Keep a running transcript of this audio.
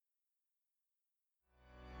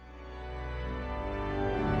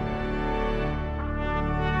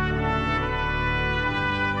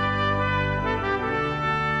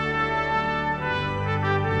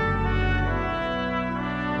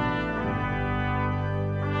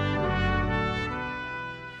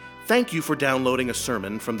Thank you for downloading a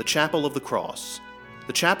sermon from the Chapel of the Cross.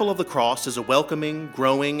 The Chapel of the Cross is a welcoming,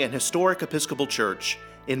 growing, and historic Episcopal church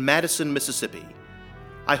in Madison, Mississippi.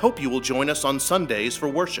 I hope you will join us on Sundays for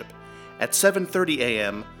worship at 7:30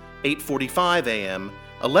 a.m., 8:45 a.m.,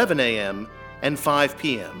 11 a.m., and 5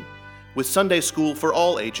 p.m., with Sunday school for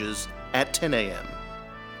all ages at 10 a.m.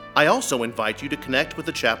 I also invite you to connect with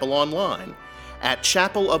the chapel online at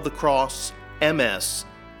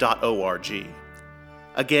chapelofthecrossms.org.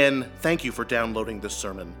 Again, thank you for downloading this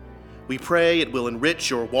sermon. We pray it will enrich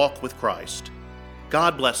your walk with Christ.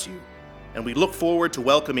 God bless you, and we look forward to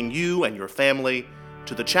welcoming you and your family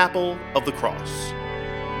to the Chapel of the Cross.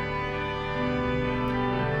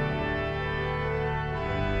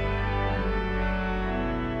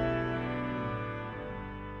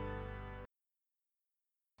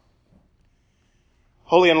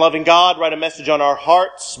 Holy and loving God, write a message on our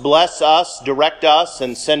hearts, bless us, direct us,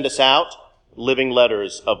 and send us out living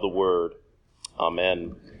letters of the Word.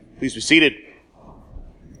 Amen. Please be seated.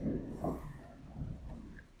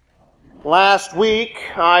 Last week,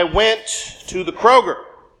 I went to the Kroger.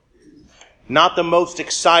 Not the most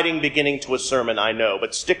exciting beginning to a sermon, I know,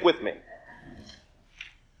 but stick with me.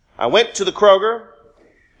 I went to the Kroger,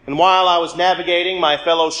 and while I was navigating my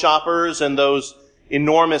fellow shoppers and those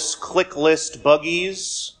enormous click list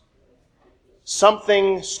buggies,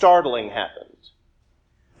 something startling happened.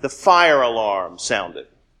 The fire alarm sounded.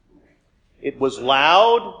 It was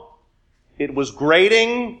loud, it was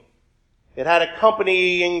grating, it had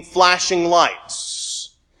accompanying flashing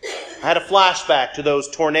lights. I had a flashback to those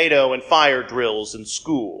tornado and fire drills in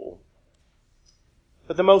school.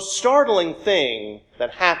 But the most startling thing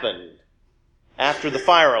that happened after the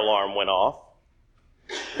fire alarm went off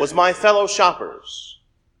was my fellow shoppers.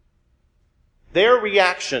 Their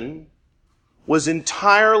reaction was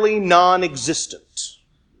entirely non-existent.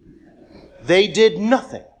 They did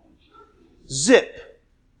nothing. Zip.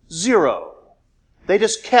 Zero. They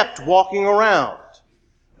just kept walking around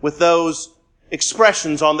with those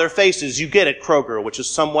expressions on their faces you get at Kroger, which is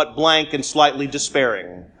somewhat blank and slightly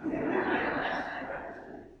despairing.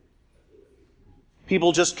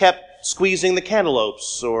 People just kept squeezing the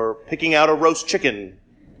cantaloupes or picking out a roast chicken.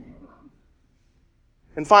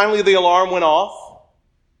 And finally the alarm went off.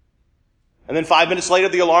 And then 5 minutes later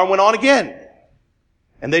the alarm went on again.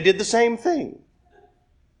 And they did the same thing.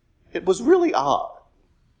 It was really odd.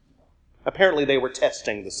 Apparently they were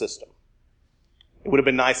testing the system. It would have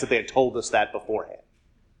been nice if they had told us that beforehand.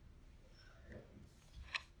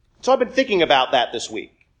 So I've been thinking about that this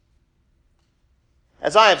week.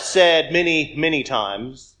 As I have said many, many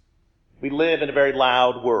times, we live in a very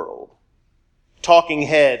loud world. Talking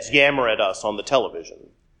heads yammer at us on the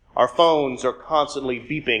television. Our phones are constantly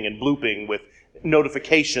beeping and blooping with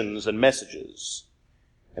notifications and messages.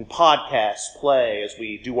 And podcasts play as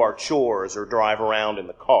we do our chores or drive around in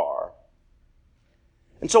the car.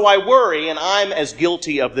 And so I worry, and I'm as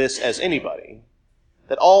guilty of this as anybody,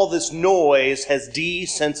 that all this noise has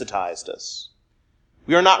desensitized us.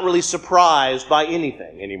 We are not really surprised by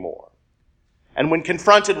anything anymore. And when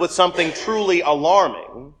confronted with something truly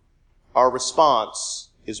alarming, our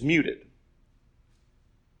response is muted.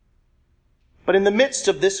 But in the midst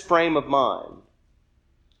of this frame of mind,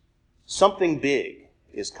 something big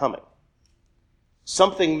is coming.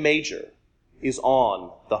 Something major is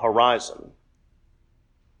on the horizon.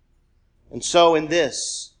 And so in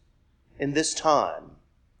this time,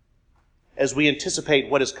 as we anticipate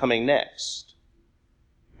what is coming next,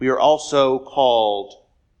 we are also called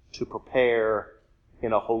to prepare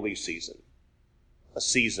in a holy season, a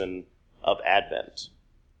season of Advent.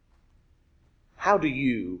 How do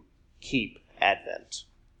you keep Advent?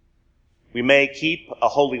 We may keep a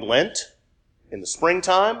Holy Lent in the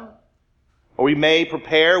springtime, or we may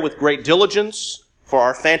prepare with great diligence for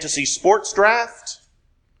our fantasy sports draft.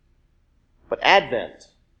 But Advent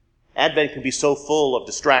can be so full of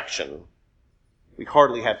distraction, we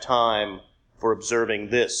hardly have time for observing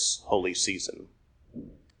this holy season.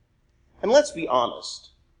 And let's be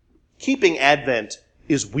honest, keeping Advent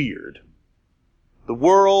is weird. The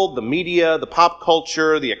world, the media, the pop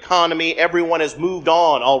culture, the economy, everyone has moved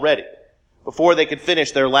on already before they could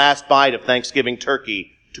finish their last bite of Thanksgiving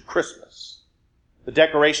turkey to Christmas. The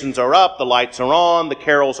decorations are up, the lights are on, the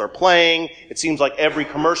carols are playing. It seems like every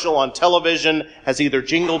commercial on television has either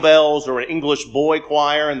Jingle Bells or an English boy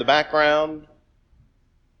choir in the background.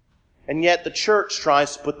 And yet the church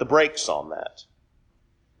tries to put the brakes on that.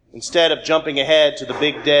 Instead of jumping ahead to the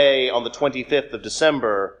big day on the 25th of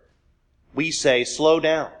December, we say, slow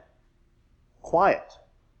down. Quiet.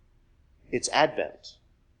 It's Advent.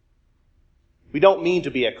 We don't mean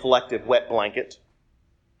to be a collective wet blanket.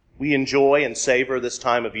 We enjoy and savor this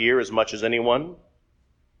time of year as much as anyone.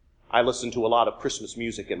 I listen to a lot of Christmas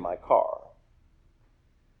music in my car.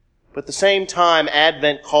 But at the same time,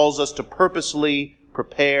 Advent calls us to purposely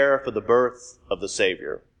prepare for the birth of the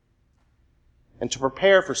Savior. And to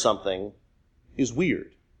prepare for something is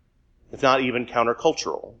weird, if not even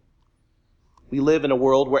countercultural. We live in a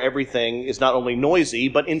world where everything is not only noisy,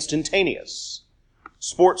 but instantaneous.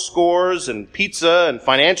 Sports scores and pizza and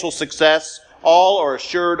financial success all are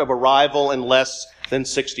assured of arrival in less than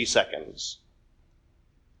 60 seconds.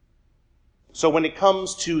 So when it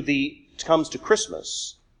comes to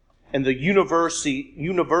Christmas and the universally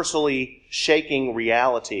shaking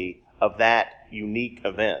reality of that unique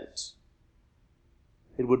event,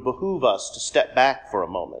 it would behoove us to step back for a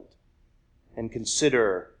moment and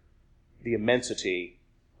consider the immensity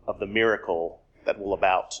of the miracle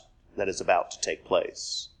that is about to take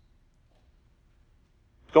place.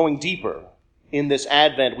 Going deeper, in this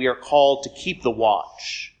Advent, we are called to keep the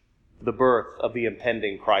watch for the birth of the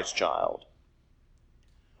impending Christ child.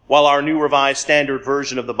 While our New Revised Standard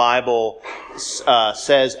Version of the Bible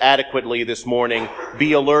says adequately this morning,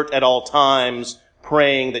 "Be alert at all times,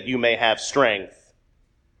 praying that you may have strength,"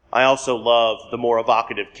 I also love the more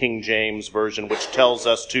evocative King James Version, which tells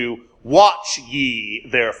us to "Watch ye,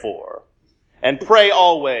 therefore, and pray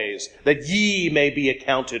always, that ye may be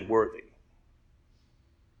accounted worthy."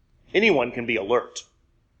 Anyone can be alert.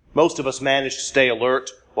 Most of us manage to stay alert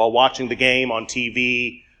while watching the game on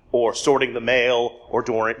TV, or sorting the mail, or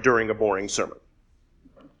during a boring sermon.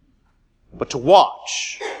 But to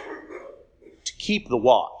watch, to keep the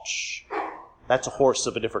watch, that's a horse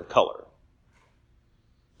of a different color.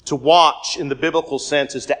 To watch in the biblical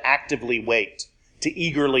sense is to actively wait, to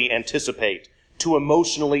eagerly anticipate, to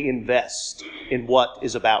emotionally invest in what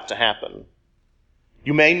is about to happen.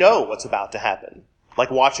 You may know what's about to happen, like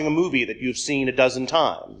watching a movie that you've seen a dozen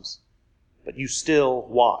times, but you still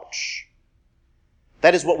watch.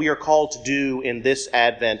 That is what we are called to do in this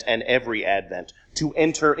Advent and every Advent, to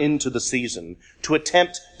enter into the season, to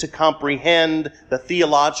attempt to comprehend the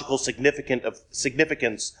theological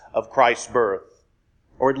significance of Christ's birth,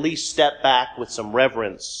 or at least step back with some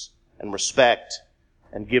reverence and respect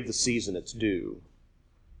and give the season its due.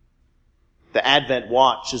 The Advent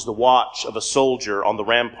watch is the watch of a soldier on the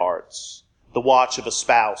ramparts, the watch of a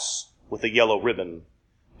spouse with a yellow ribbon,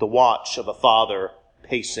 the watch of a father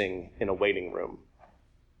pacing in a waiting room.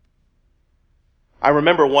 I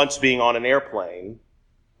remember once being on an airplane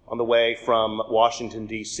on the way from Washington,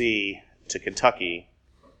 D.C. to Kentucky,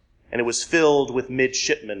 and it was filled with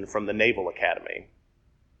midshipmen from the Naval Academy.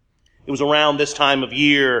 It was around this time of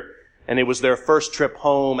year, and it was their first trip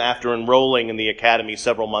home after enrolling in the academy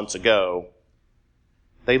several months ago.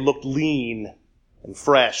 They looked lean and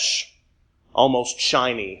fresh, almost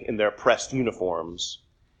shiny in their pressed uniforms,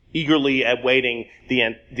 eagerly awaiting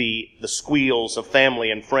the squeals of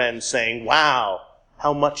family and friends saying, "Wow,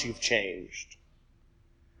 how much you've changed."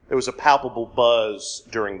 There was a palpable buzz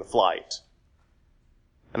during the flight.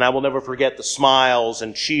 And I will never forget the smiles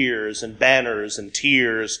and cheers and banners and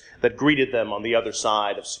tears that greeted them on the other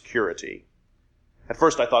side of security. At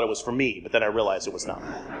first I thought it was for me, but then I realized it was not.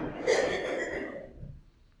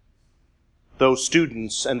 Those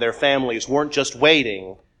students and their families weren't just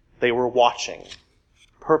waiting, they were watching,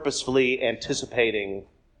 purposefully anticipating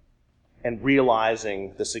and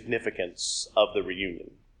realizing the significance of the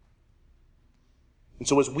reunion. And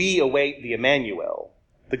so as we await the Emmanuel,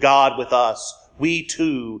 the God with us, we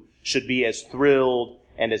too should be as thrilled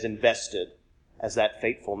and as invested as that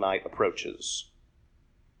fateful night approaches.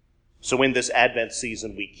 So in this Advent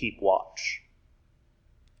season, we keep watch.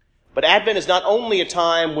 But Advent is not only a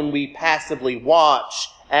time when we passively watch,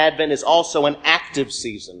 Advent is also an active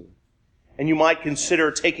season. And you might consider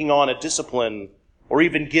taking on a discipline or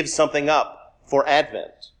even give something up for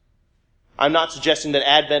Advent. I'm not suggesting that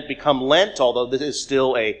Advent become Lent, although this is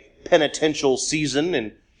still a penitential season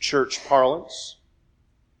in church parlance.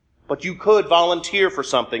 But you could volunteer for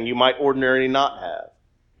something you might ordinarily not have.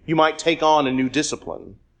 You might take on a new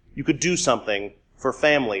discipline. You could do something for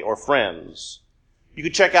family or friends. You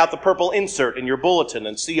could check out the purple insert in your bulletin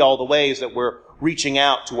and see all the ways that we're reaching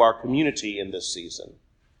out to our community in this season,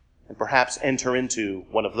 and perhaps enter into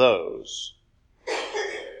one of those.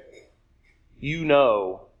 You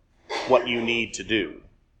know what you need to do,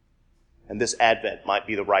 and this Advent might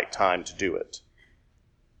be the right time to do it.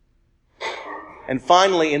 And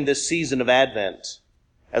finally, in this season of Advent,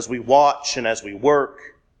 as we watch and as we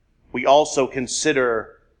work, we also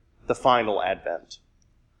consider the final Advent.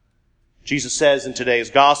 Jesus says in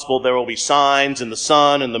today's gospel, there will be signs in the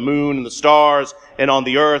sun and the moon and the stars, and on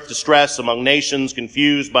the earth distress among nations,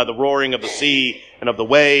 confused by the roaring of the sea and of the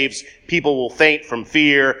waves. People will faint from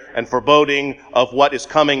fear and foreboding of what is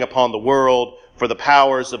coming upon the world, for the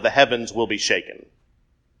powers of the heavens will be shaken.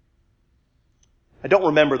 I don't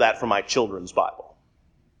remember that from my children's Bible.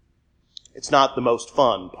 It's not the most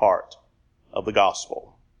fun part of the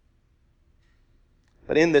gospel.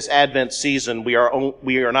 But in this Advent season, we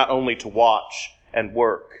are not only to watch and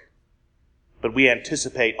work, but we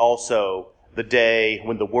anticipate also the day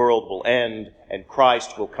when the world will end and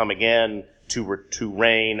Christ will come again to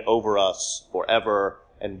reign over us forever,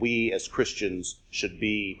 and we as Christians should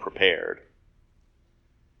be prepared.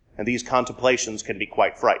 And these contemplations can be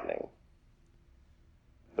quite frightening.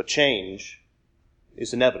 But change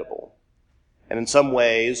is inevitable. And in some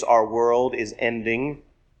ways, our world is ending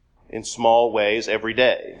in small ways every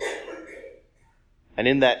day. And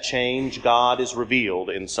in that change, God is revealed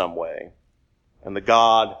in some way, and the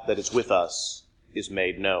God that is with us is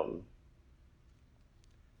made known.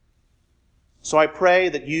 So I pray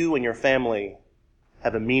that you and your family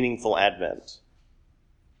have a meaningful Advent.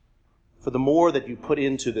 For the more that you put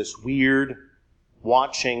into this weird,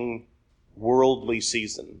 watching, worldly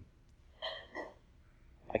season,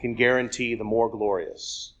 I can guarantee the more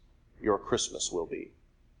glorious your Christmas will be.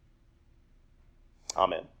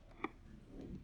 Amen.